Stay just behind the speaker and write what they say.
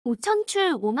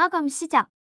오천출 오마감 시작.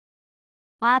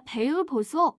 와 배율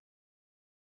보소.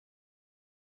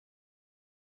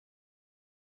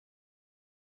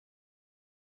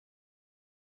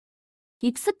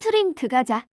 익스트림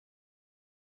드가자.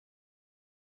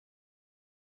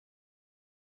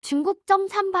 중국점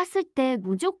 3 봤을 때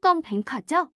무조건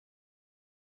뱅카죠?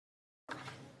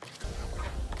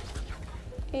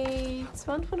 It's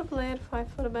 1 for the player, 5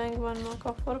 for the bank, 1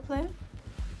 knockoff for the player.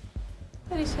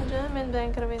 Ladies and gentlemen,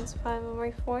 banker wins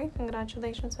 5/4.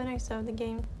 Congratulations, winners of the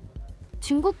game.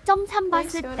 중국점 3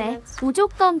 봤을 때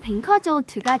무조건 뱅카죠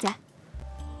드가자.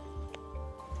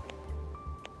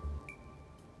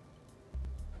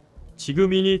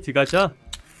 지금이니 드가자.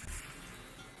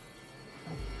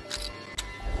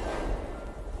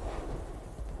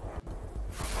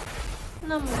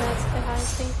 Number bets the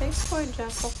highest index for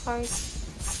Jack of Hearts.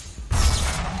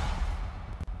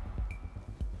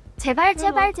 제발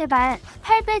제발 제발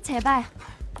 8배 제발.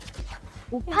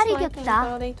 58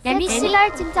 이겼다.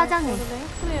 에미씨랄 찜짜장해.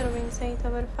 Player wins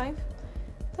 8/5.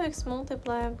 2x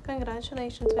multiplier.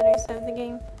 Congratulations, winners of the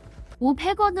game.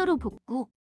 500원으로 복구.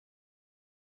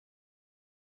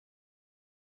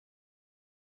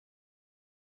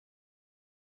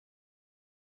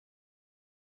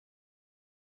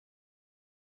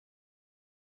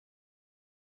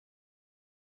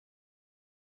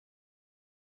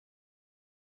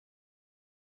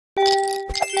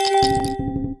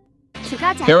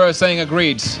 Hero is saying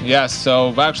agreed. Yes,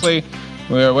 so actually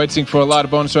we are waiting for a lot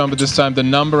of bonus round, but this time the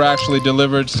number actually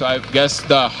delivered. So I guess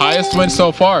the highest win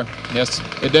so far. Yes,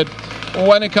 it did.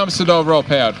 When it comes to the overall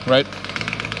payout, right?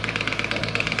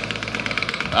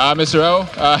 Mr. O?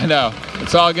 No,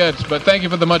 it's all good. But thank you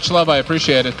for the much love. I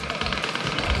appreciate it.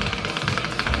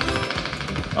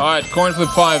 All right, coin flip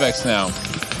 5x now.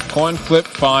 Coin flip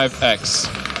 5x.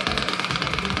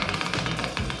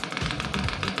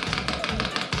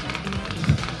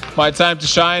 My time to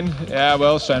shine? Yeah,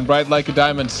 well, shine bright like a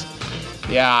diamond.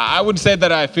 Yeah, I would say that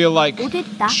I feel like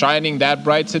shining that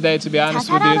bright today, to be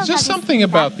honest with you. It's just something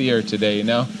about the air today, you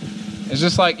know? It's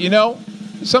just like, you know,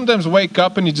 sometimes wake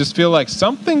up and you just feel like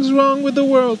something's wrong with the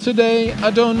world today.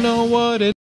 I don't know what it is.